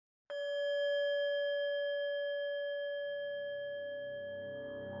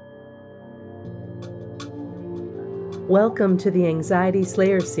Welcome to the Anxiety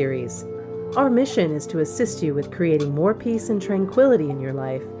Slayer series. Our mission is to assist you with creating more peace and tranquility in your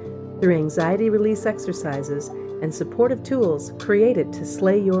life through anxiety release exercises and supportive tools created to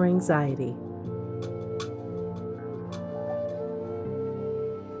slay your anxiety.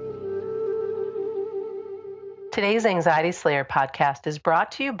 Today's Anxiety Slayer podcast is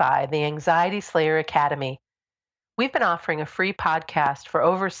brought to you by the Anxiety Slayer Academy. We've been offering a free podcast for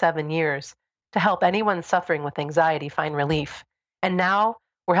over 7 years to help anyone suffering with anxiety find relief. And now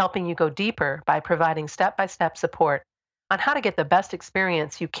we're helping you go deeper by providing step-by-step support on how to get the best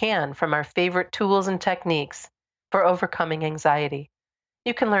experience you can from our favorite tools and techniques for overcoming anxiety.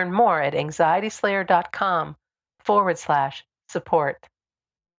 You can learn more at anxietyslayer.com/support.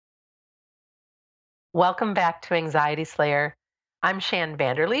 Welcome back to Anxiety Slayer. I'm Shan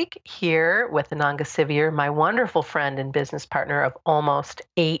Vanderleek here with Ananga Sivyer, my wonderful friend and business partner of almost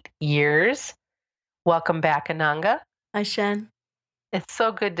 8 years. Welcome back, Ananga. Hi, Shan. It's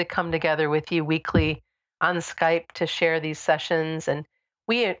so good to come together with you weekly on Skype to share these sessions. And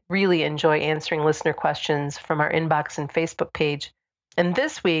we really enjoy answering listener questions from our inbox and Facebook page. And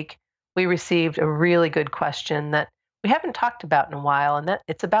this week, we received a really good question that we haven't talked about in a while, and that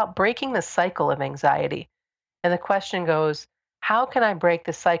it's about breaking the cycle of anxiety. And the question goes, how can I break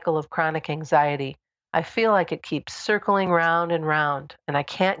the cycle of chronic anxiety? I feel like it keeps circling round and round, and I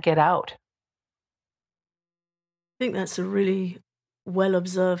can't get out. I think that's a really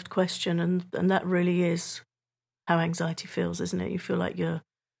well-observed question, and that really is how anxiety feels, isn't it? You feel like you're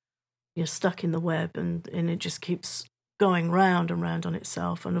stuck in the web, and it just keeps going round and round on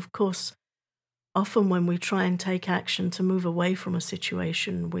itself. And of course, often when we try and take action to move away from a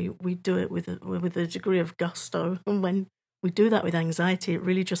situation, we do it with a degree of gusto. And when we do that with anxiety, it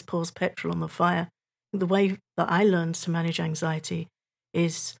really just pours petrol on the fire. The way that I learned to manage anxiety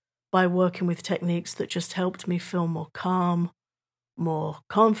is by working with techniques that just helped me feel more calm, more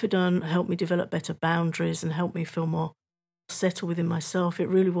confident, helped me develop better boundaries, and helped me feel more settled within myself. It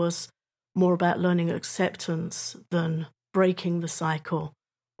really was more about learning acceptance than breaking the cycle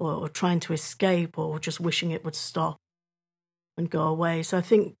or trying to escape or just wishing it would stop and go away. So I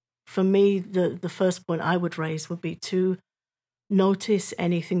think for me, the first point I would raise would be to notice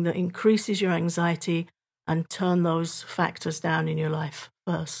anything that increases your anxiety and turn those factors down in your life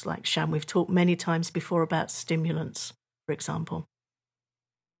first. Like Shan, we've talked many times before about stimulants, for example.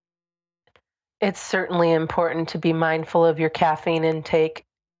 It's certainly important to be mindful of your caffeine intake.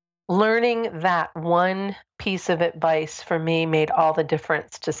 Learning that one piece of advice for me made all the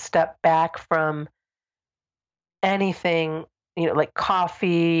difference, to step back from anything, like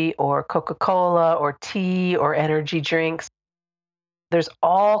coffee or Coca-Cola or tea or energy drinks. There's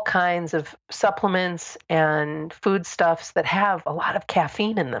all kinds of supplements and foodstuffs that have a lot of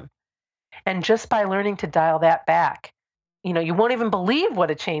caffeine in them. And just by learning to dial that back, you won't even believe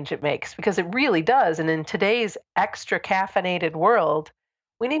what a change it makes, because it really does. And in today's extra caffeinated world,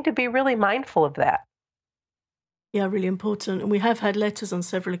 we need to be really mindful of that. Yeah, really important. And we have had letters on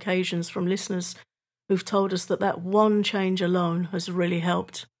several occasions from listeners who've told us that one change alone has really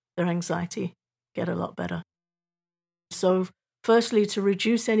helped their anxiety get a lot better. So firstly, to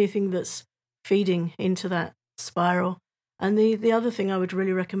reduce anything that's feeding into that spiral. And the other thing I would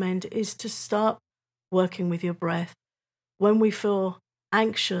really recommend is to start working with your breath. When we feel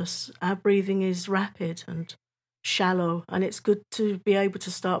anxious, our breathing is rapid and shallow, and it's good to be able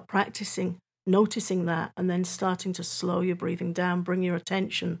to start practicing noticing that and then starting to slow your breathing down, bring your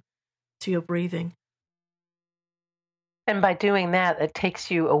attention to your breathing. And by doing that, it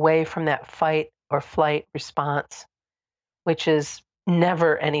takes you away from that fight or flight response, which is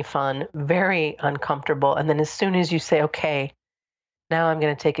never any fun, very uncomfortable. And then as soon as you say, okay, now I'm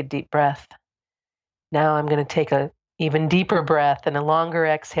going to take a deep breath. Now I'm going to take a even deeper breath and a longer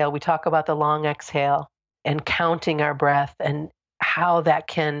exhale. We talk about the long exhale and counting our breath, and how that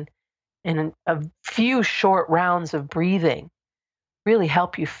can, in a few short rounds of breathing, really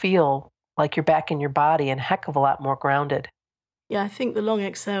help you feel like you're back in your body and a heck of a lot more grounded. Yeah, I think the long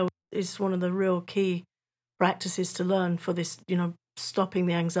exhale is one of the real key practices to learn for this, stopping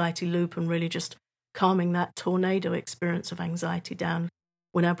the anxiety loop and really just calming that tornado experience of anxiety down.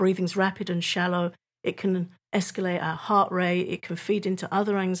 When our breathing's rapid and shallow, it can escalate our heart rate, it can feed into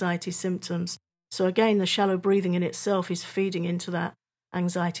other anxiety symptoms. So again, the shallow breathing in itself is feeding into that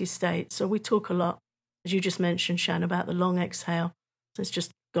anxiety state. So we talk a lot, as you just mentioned, Shan, about the long exhale. Let's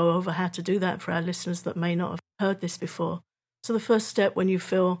just go over how to do that for our listeners that may not have heard this before. So the first step, when you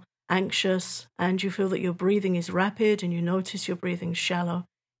feel anxious and you feel that your breathing is rapid and you notice your breathing shallow,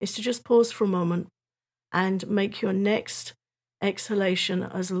 is to just pause for a moment and make your next exhalation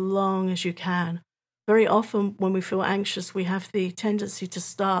as long as you can. very often when we feel anxious, we have the tendency to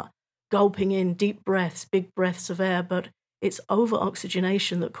start gulping in deep breaths, big breaths of air, but it's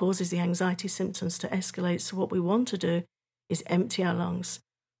over-oxygenation that causes the anxiety symptoms to escalate. So what we want to do is empty our lungs.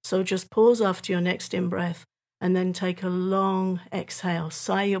 So just pause after your next in-breath and then take a long exhale.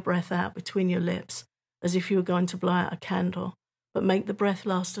 Sigh your breath out between your lips as if you were going to blow out a candle, but make the breath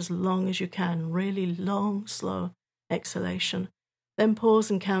last as long as you can. Really long, slow exhalation. Then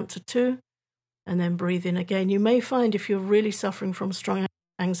pause and count to 2 and then breathe in again. You may find if you're really suffering from strong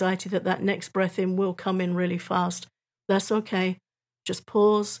anxiety that next breath in will come in really fast. That's okay. Just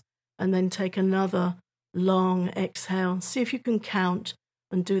pause and then take another long exhale. See if you can count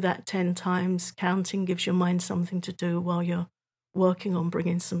and do that 10 times. Counting gives your mind something to do while you're working on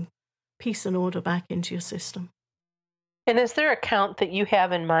bringing some peace and order back into your system. And is there a count that you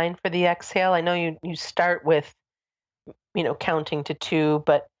have in mind for the exhale? I know you start with, counting to 2,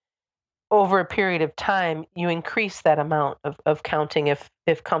 but over a period of time, you increase that amount of counting if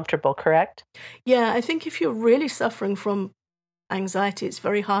comfortable, correct? Yeah, I think if you're really suffering from anxiety, it's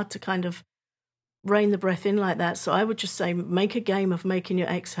very hard to kind of rein the breath in like that. So I would just say make a game of making your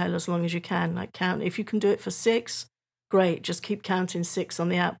exhale as long as you can. Like count. If you can do it for 6, great. Just keep counting 6 on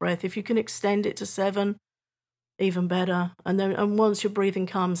the out breath. If you can extend it to 7, even better. And once your breathing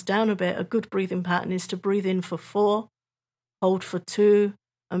calms down a bit, a good breathing pattern is to breathe in for 4, hold for 2,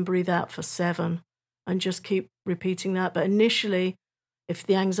 and breathe out for 7. And just keep repeating that. But initially, if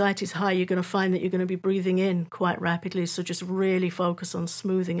the anxiety is high, you're going to find that you're going to be breathing in quite rapidly. So just really focus on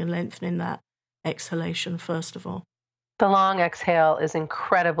smoothing and lengthening that exhalation first of all. The long exhale is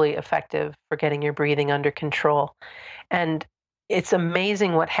incredibly effective for getting your breathing under control. And it's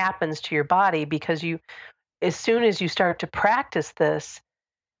amazing what happens to your body because as soon as you start to practice this,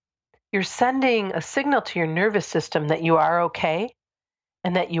 you're sending a signal to your nervous system that you are okay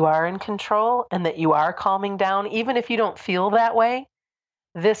and that you are in control and that you are calming down. Even if you don't feel that way,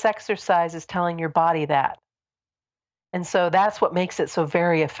 this exercise is telling your body that. And so that's what makes it so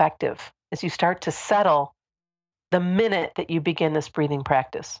very effective, as you start to settle the minute that you begin this breathing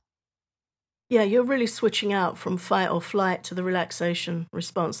practice. Yeah, you're really switching out from fight or flight to the relaxation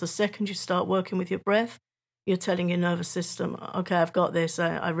response. The second you start working with your breath, you're telling your nervous system, okay, I've got this.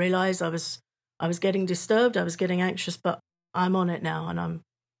 I realized I was getting disturbed, I was getting anxious, but I'm on it now and I'm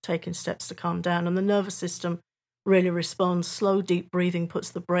taking steps to calm down. And the nervous system really responds. Slow, deep breathing puts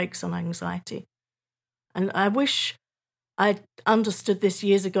the brakes on anxiety. And I wish I understood this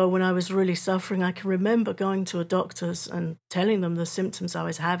years ago when I was really suffering. I can remember going to a doctor's and telling them the symptoms I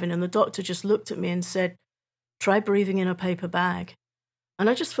was having, and the doctor just looked at me and said, try breathing in a paper bag. And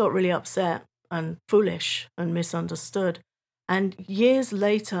I just felt really upset and foolish and misunderstood. And years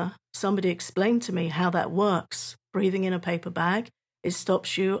later, somebody explained to me how that works. Breathing in a paper bag, it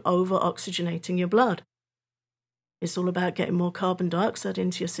stops you over-oxygenating your blood. It's all about getting more carbon dioxide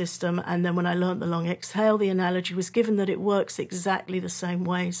into your system. And then when I learned the long exhale, the analogy was given that it works exactly the same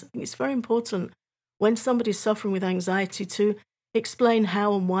way. So I think it's very important when somebody's suffering with anxiety to explain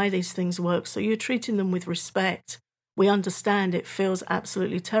how and why these things work. So you're treating them with respect. We understand it feels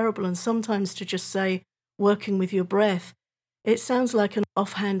absolutely terrible. And sometimes to just say, working with your breath, it sounds like an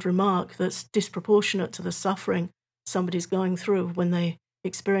offhand remark that's disproportionate to the suffering somebody's going through when they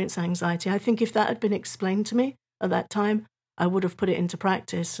experience anxiety. I think if that had been explained to me at that time, I would have put it into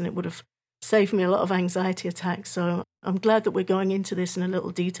practice and it would have saved me a lot of anxiety attacks. So I'm glad that we're going into this in a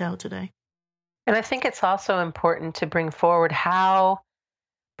little detail today. And I think it's also important to bring forward how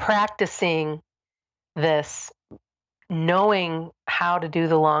practicing this, knowing how to do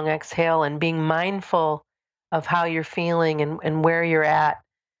the long exhale and being mindful of how you're feeling and where you're at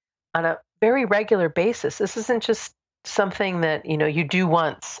on a very regular basis. This isn't just something that, you do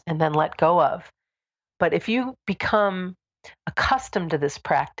once and then let go of. But if you become accustomed to this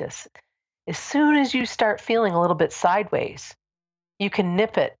practice, as soon as you start feeling a little bit sideways, you can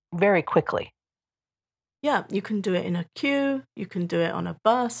nip it very quickly. Yeah, you can do it in a queue, you can do it on a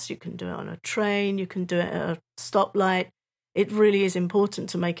bus, you can do it on a train, you can do it at a stoplight. It really is important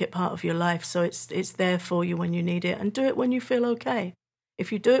to make it part of your life so it's there for you when you need it, and do it when you feel okay.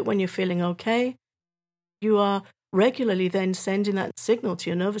 If you do it when you're feeling okay, you are regularly then sending that signal to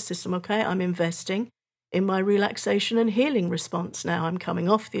your nervous system, okay, I'm investing in my relaxation and healing response now. I'm coming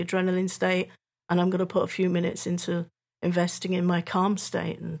off the adrenaline state and I'm going to put a few minutes into investing in my calm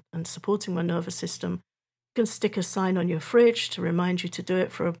state and supporting my nervous system. You can stick a sign on your fridge to remind you to do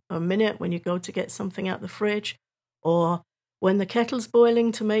it for a minute when you go to get something out the fridge, or when the kettle's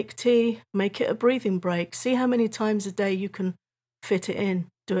boiling to make tea, make it a breathing break. See how many times a day you can fit it in.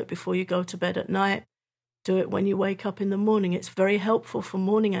 Do it before you go to bed at night. Do it when you wake up in the morning. It's very helpful for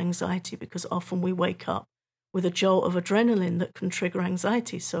morning anxiety because often we wake up with a jolt of adrenaline that can trigger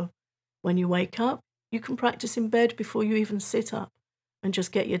anxiety. So when you wake up, you can practice in bed before you even sit up and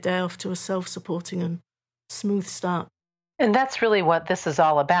just get your day off to a self-supporting and smooth start. And that's really what this is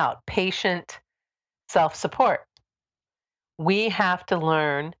all about, patient self-support. We have to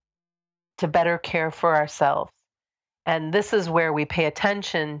learn to better care for ourselves. And this is where we pay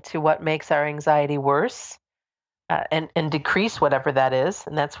attention to what makes our anxiety worse and decrease whatever that is.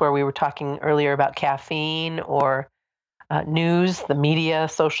 And that's where we were talking earlier about caffeine or news, the media,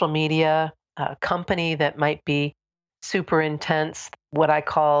 social media, company that might be super intense, what I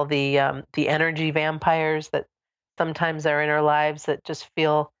call the energy vampires that sometimes are in our lives that just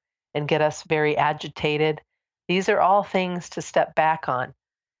feel and get us very agitated. These are all things to step back on.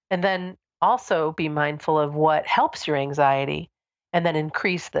 And then also be mindful of what helps your anxiety and then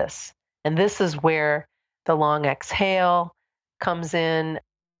increase this. And this is where the long exhale comes in,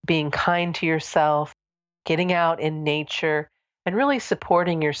 being kind to yourself, getting out in nature, and really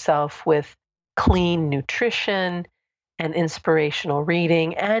supporting yourself with clean nutrition and inspirational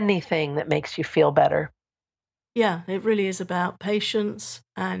reading, anything that makes you feel better. Yeah, it really is about patience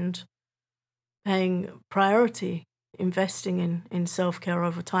and paying priority, investing in self-care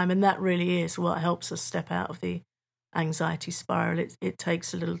over time. And that really is what helps us step out of the anxiety spiral. It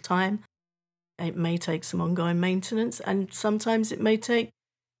takes a little time. It may take some ongoing maintenance, and sometimes it may take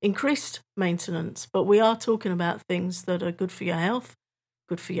increased maintenance. But we are talking about things that are good for your health,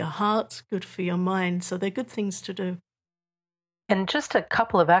 good for your heart, good for your mind. So they're good things to do. And just a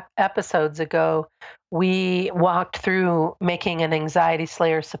couple of episodes ago, we walked through making an Anxiety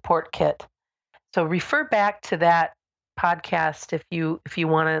Slayer support kit. So refer back to that podcast if you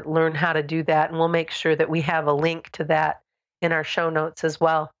want to learn how to do that, and we'll make sure that we have a link to that in our show notes as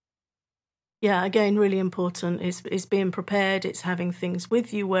well. Yeah, again, really important is being prepared. It's having things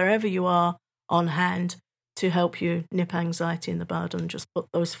with you wherever you are on hand to help you nip anxiety in the bud and just put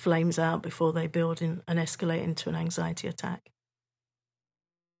those flames out before they build and escalate into an anxiety attack.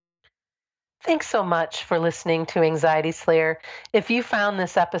 Thanks so much for listening to Anxiety Slayer. If you found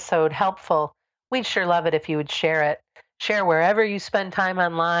this episode helpful, we'd sure love it if you would share it. Share wherever you spend time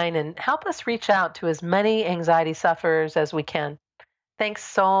online and help us reach out to as many anxiety sufferers as we can. Thanks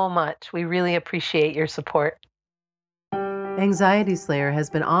so much. We really appreciate your support. Anxiety Slayer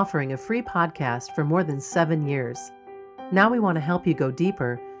has been offering a free podcast for more than 7 years. Now we want to help you go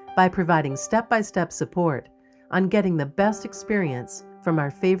deeper by providing step-by-step support on getting the best experience from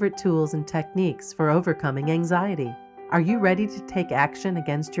our favorite tools and techniques for overcoming anxiety. Are you ready to take action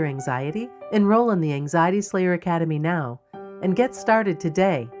against your anxiety? Enroll in the Anxiety Slayer Academy now and get started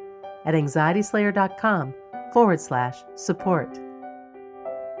today at anxietyslayer.com/support.